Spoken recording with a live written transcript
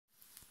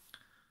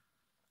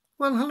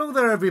Well, hello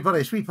there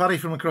everybody, it's me Paddy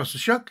from across the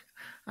shuck,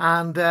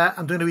 and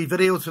I'm doing a wee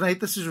video tonight.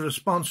 This is a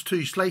response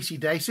to Slicy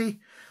Dicey,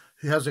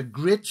 who has a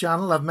great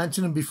channel. I've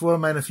mentioned him before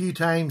mine a few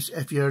times.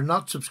 If you're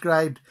not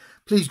subscribed,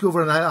 please go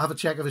over and have a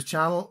check of his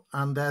channel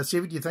and see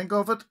what you think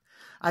of it.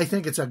 I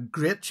think it's a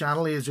great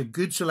channel. He has a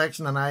good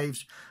selection of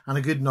knives and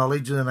a good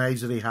knowledge of the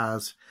knives that he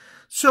has.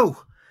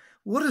 So,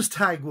 what his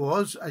tag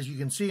was, as you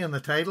can see in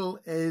the title,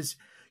 is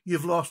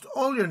you've lost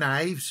all your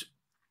knives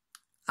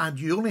and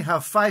you only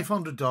have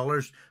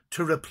 $500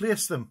 to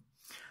replace them,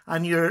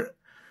 and you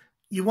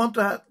want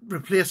to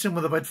replace them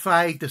with about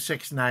 5 to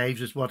 6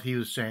 knives is what he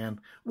was saying,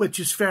 which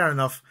is fair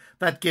enough.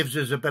 That gives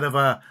us a bit of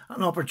an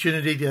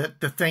opportunity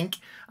to think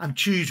and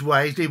choose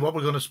wisely what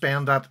we're going to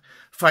spend that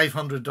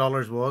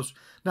 $500 was.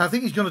 Now I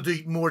think he's going to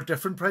do more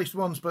different priced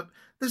ones, but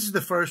this is the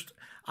first,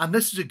 and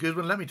this is a good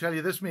one. Let me tell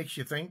you, this makes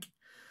you think.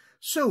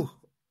 So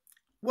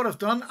what I've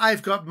done,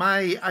 I've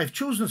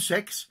chosen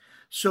 6.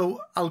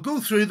 So I'll go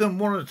through them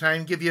one at a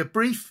time, give you a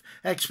brief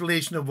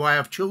explanation of why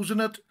I've chosen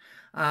it,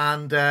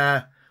 and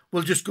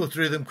we'll just go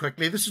through them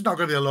quickly. This is not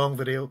going to be a long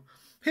video.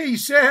 He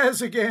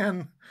says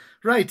again.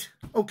 Right,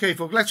 okay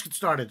folks, let's get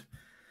started.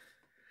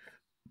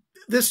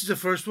 This is the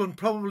first one,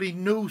 probably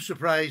no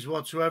surprise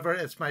whatsoever.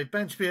 It's my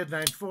Benchmade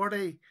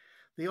 940,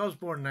 the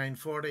Osborne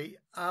 940.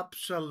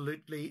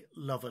 Absolutely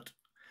love it.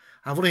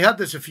 I've only had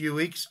this a few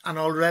weeks and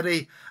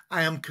already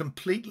I am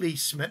completely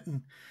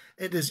smitten.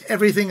 It is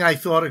everything I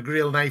thought a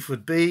Grail knife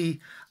would be.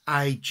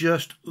 I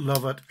just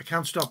love it. I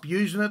can't stop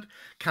using it.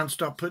 Can't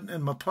stop putting it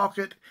in my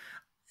pocket.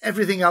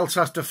 Everything else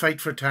has to fight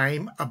for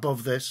time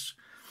above this.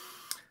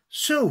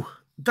 So,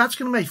 that's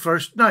going to be my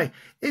first. Now,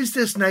 is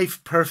this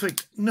knife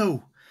perfect?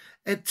 No.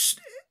 It's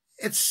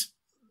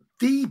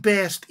the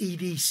best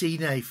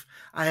EDC knife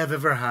I have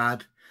ever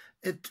had.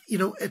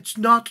 It's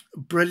not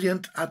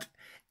brilliant at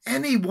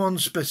any one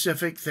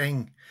specific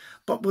thing,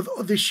 but with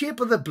the shape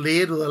of the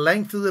blade, with the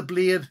length of the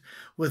blade,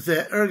 with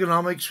the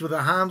ergonomics, with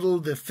the handle,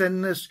 the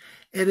thinness,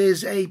 it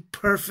is a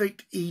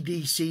perfect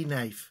EDC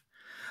knife.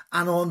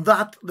 And on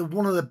that,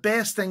 one of the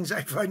best things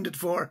I found it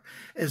for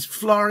is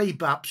flowery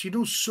baps.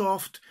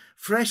 Soft,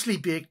 freshly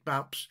baked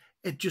baps.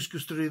 It just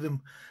goes through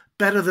them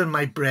better than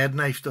my bread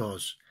knife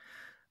does.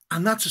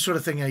 And that's the sort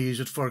of thing I use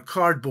it for.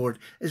 Cardboard.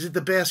 Is it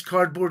the best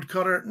cardboard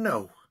cutter?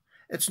 No,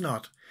 it's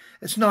not.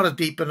 It's not a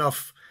deep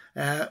enough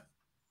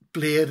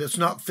blade. It's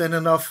not thin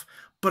enough,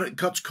 but it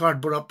cuts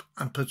cardboard up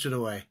and puts it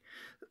away.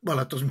 Well,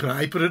 it doesn't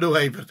I put it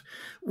away, but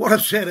what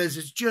I've said is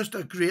it's just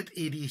a great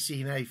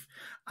EDC knife.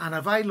 And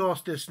if I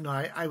lost this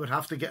now, I would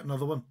have to get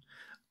another one.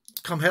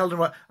 Come hell to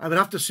what, I would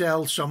have to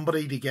sell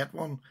somebody to get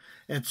one.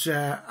 It's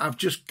I've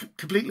just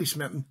completely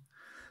smitten.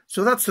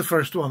 So that's the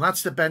first one.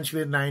 That's the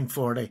Benchmade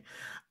 940.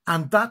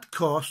 And that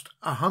cost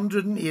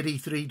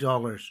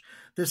 $183.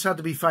 This had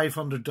to be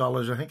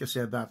 $500. I think I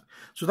said that.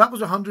 So that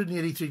was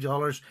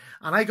 $183.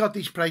 And I got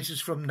these prices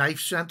from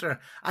Knife Centre.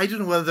 I don't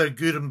know whether they're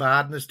good and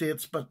bad in the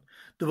States, but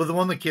they were the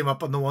one that came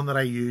up and the one that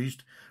I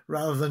used,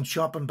 rather than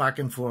shopping back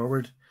and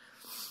forward.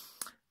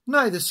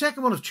 Now, the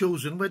second one I've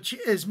chosen, which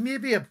is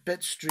maybe a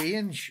bit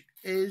strange,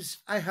 is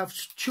I have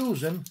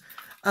chosen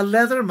a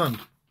Leatherman.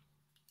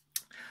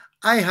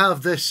 I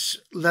have this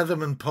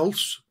Leatherman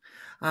Pulse,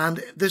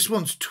 and this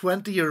one's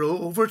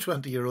over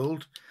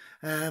 20-year-old.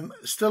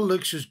 Still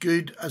looks as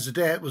good as the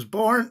day it was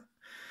born.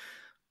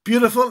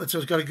 Beautiful. It's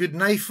got a good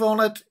knife on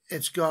it.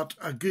 It's got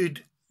a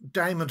good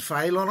diamond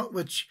file on it,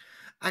 which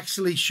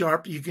actually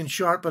you can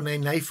sharpen a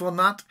knife on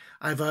that.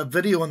 I have a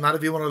video on that.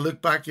 If you want to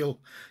look back, you'll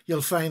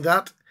find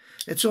that.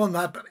 It's on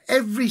that, but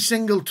every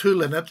single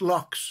tool in it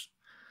locks.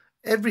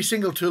 Every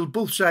single tool,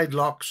 both side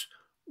locks,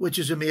 which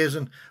is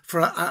amazing for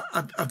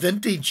a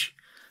vintage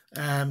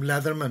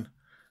Leatherman.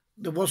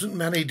 There wasn't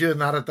many doing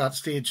that at that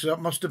stage, so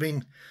that must have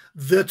been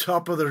the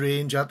top of the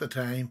range at the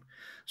time.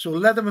 So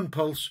Leatherman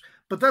Pulse,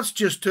 but that's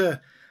just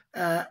to,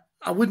 I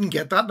wouldn't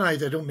get that now,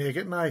 they don't make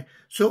it now.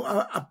 So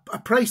I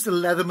priced the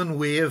Leatherman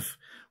Wave,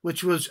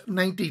 which was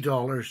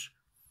 $90.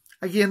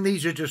 Again,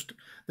 these are just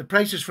the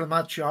prices from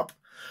that shop.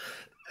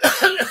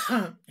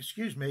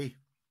 Excuse me.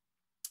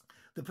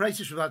 The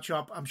prices from that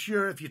shop, I'm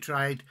sure if you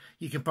tried,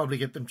 you can probably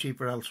get them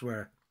cheaper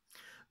elsewhere.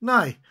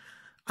 Now,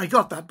 I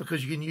got that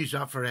because you can use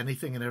that for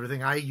anything and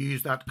everything. I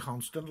use that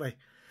constantly.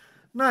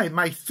 Now,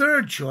 my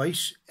third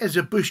choice is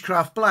a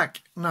Bushcraft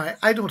Black. Now,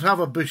 I don't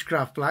have a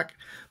Bushcraft Black,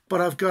 but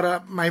I've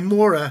got my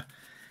Mora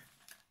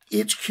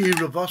HQ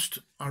Robust,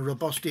 or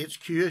Robust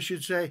HQ, I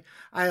should say.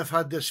 I have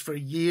had this for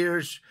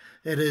years.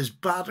 It is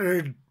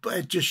battered, but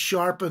it just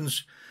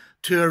sharpens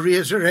to a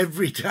razor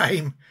every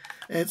time.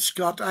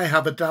 I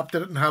have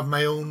adapted it and have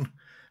my own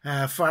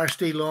fire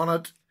steel on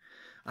it.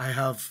 I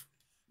have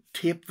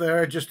tape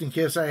there just in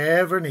case I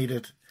ever need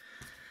it.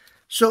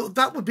 So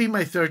that would be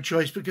my third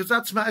choice, because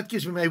it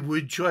gives me my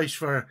wood choice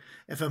for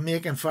if I'm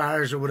making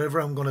fires or whatever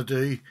I'm going to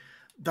do.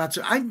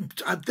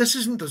 This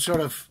isn't the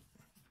sort of,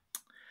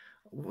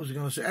 what was I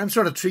going to say? I'm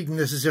sort of treating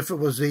this as if it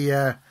was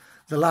the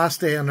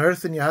last day on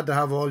earth and you had to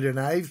have all your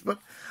knives. But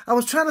I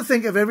was trying to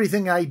think of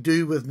everything I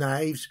do with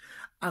knives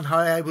and how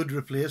I would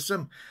replace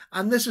them.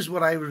 And this is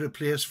what I would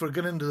replace for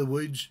going into the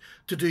woods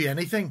to do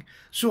anything.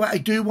 So I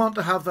do want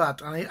to have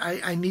that, and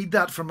I need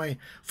that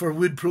for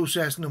wood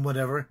processing and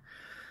whatever.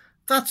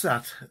 That's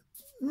that.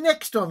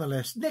 Next on the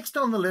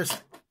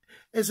list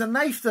is a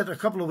knife that a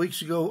couple of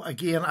weeks ago,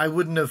 again, I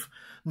wouldn't have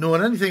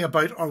known anything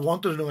about or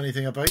wanted to know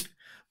anything about.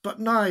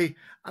 But now,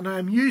 and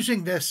I'm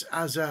using this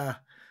as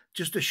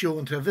just a show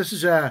and tell. This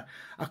is a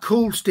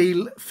cold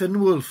steel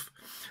thin wolf.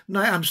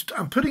 Now,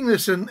 I'm putting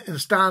this in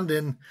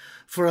stand-in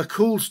for a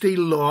cold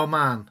steel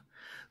lawman.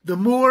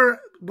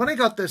 When I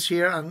got this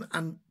here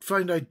and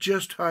found out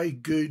just how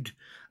good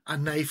a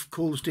knife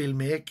cold steel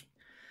make,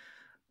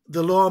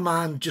 the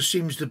lawman just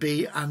seems to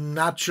be a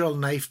natural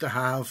knife to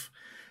have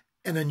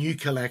in a new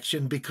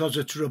collection because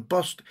it's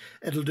robust.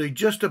 It'll do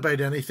just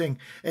about anything.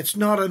 It's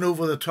not an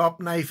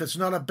over-the-top knife. It's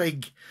not a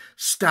big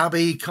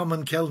stabby come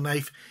and kill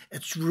knife.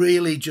 It's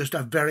really just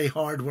a very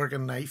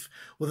hard-working knife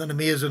with an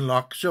amazing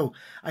lock. So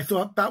I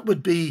thought that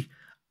would be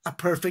a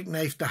perfect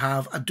knife to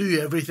have, a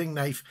do-everything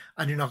knife,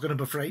 and you're not going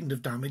to be frightened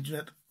of damaging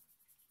it.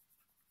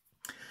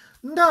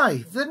 Now,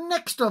 the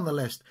next on the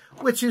list,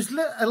 which is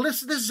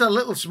this is a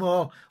little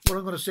small, what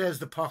I'm going to say is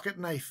the pocket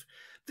knife.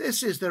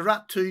 This is the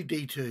Rat 2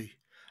 D2.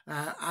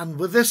 And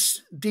with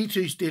this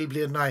D2 steel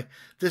blade now,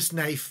 this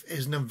knife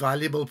is an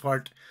invaluable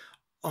part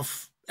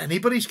of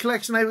anybody's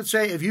collection, I would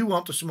say. If you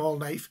want a small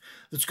knife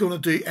that's going to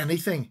do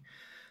anything,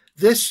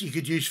 this you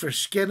could use for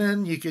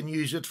skinning. You can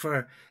use it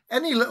for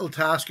any little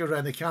task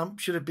around the camp.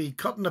 Should it be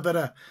cutting a bit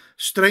of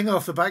string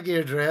off the back of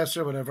your dress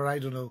or whatever? I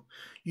don't know.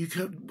 You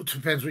could, it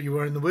depends what you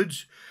were in the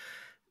woods.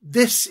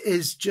 This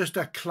is just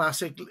a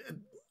classic.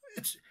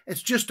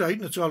 It's just out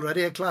and it's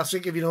already a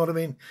classic, if you know what I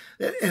mean.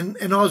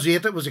 In Oz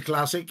 8 it was a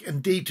classic.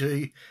 In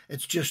D2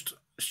 it's just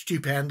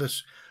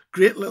stupendous.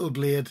 Great little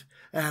blade.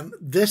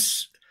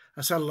 This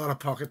has had a lot of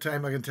pocket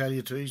time, I can tell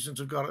you too, since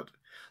I've got it.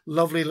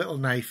 Lovely little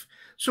knife.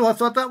 So I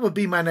thought that would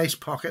be my nice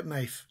pocket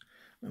knife.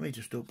 Let me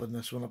just open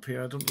this one up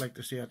here. I don't like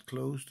to see it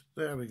closed.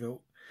 There we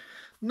go.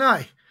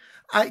 Now,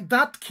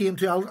 that came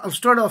to, I'll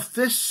start off,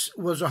 this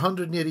was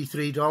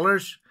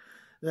 $183.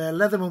 The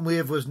Leatherman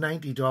Wave was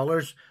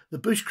 $90. The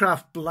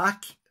Bushcraft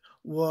Black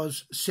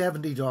was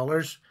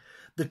 $70.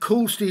 The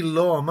Cold Steel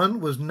Lawman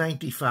was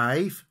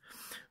 $95.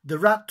 The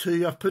Rat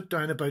 2 I've put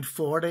down about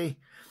 $40.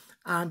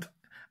 And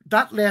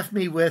that left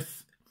me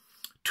with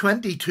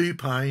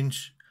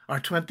 £22, or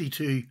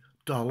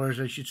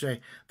 $22, I should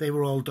say. They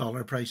were all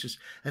dollar prices.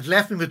 It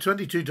left me with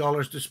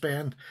 $22 to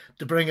spend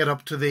to bring it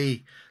up to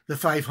the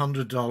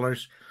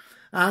 $500.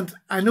 And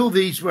I know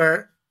these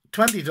were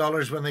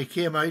 $20 when they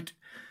came out.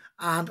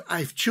 And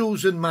I've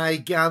chosen my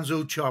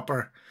Ganzo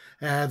chopper.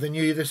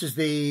 This is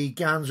the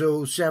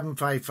Ganzo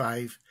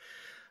 755.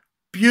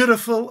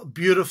 Beautiful,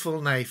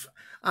 beautiful knife.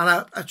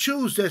 And I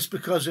chose this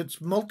because it's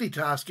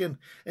multitasking.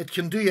 It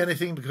can do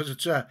anything because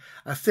it's a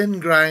thin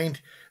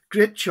grind,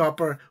 great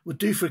chopper, would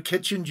do for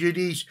kitchen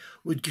duties,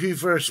 would do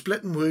for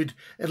splitting wood.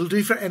 It'll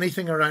do for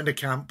anything around a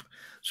camp.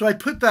 So I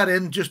put that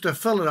in just to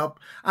fill it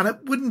up. And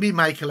it wouldn't be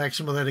my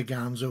collection without a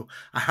Ganzo.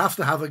 I have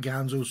to have a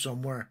Ganzo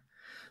somewhere.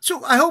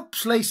 So I hope,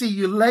 Slicy,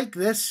 you like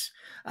this.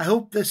 I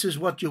hope this is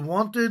what you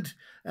wanted.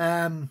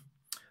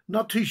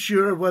 Not too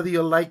sure whether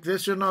you'll like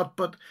this or not,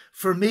 but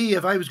for me,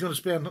 if I was going to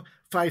spend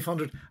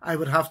 $500, I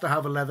would have to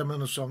have a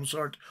Leatherman of some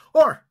sort,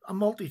 or a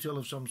multi-tool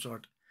of some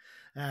sort.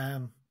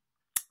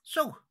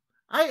 So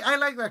I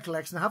like that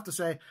collection. I have to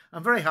say,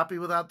 I'm very happy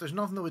with that. There's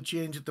nothing that would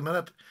change at the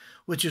minute,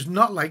 which is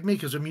not like me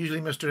because I'm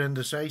usually Mr.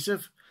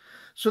 Indecisive.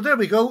 So there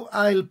we go.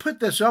 I'll put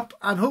this up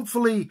and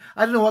hopefully,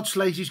 I don't know what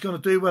Slicy's going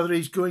to do, whether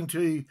he's going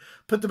to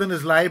put them in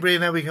his library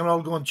and then we can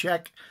all go and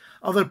check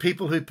other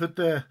people who put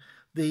the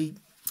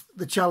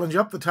challenge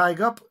up, the tag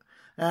up.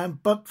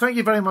 But thank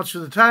you very much for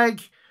the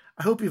tag.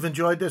 I hope you've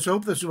enjoyed this. I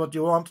hope this is what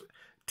you want.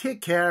 Take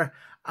care.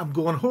 I'm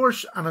going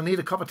hoarse and I need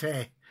a cup of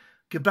tea.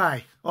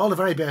 Goodbye. All the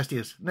very best to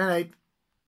you. Night night.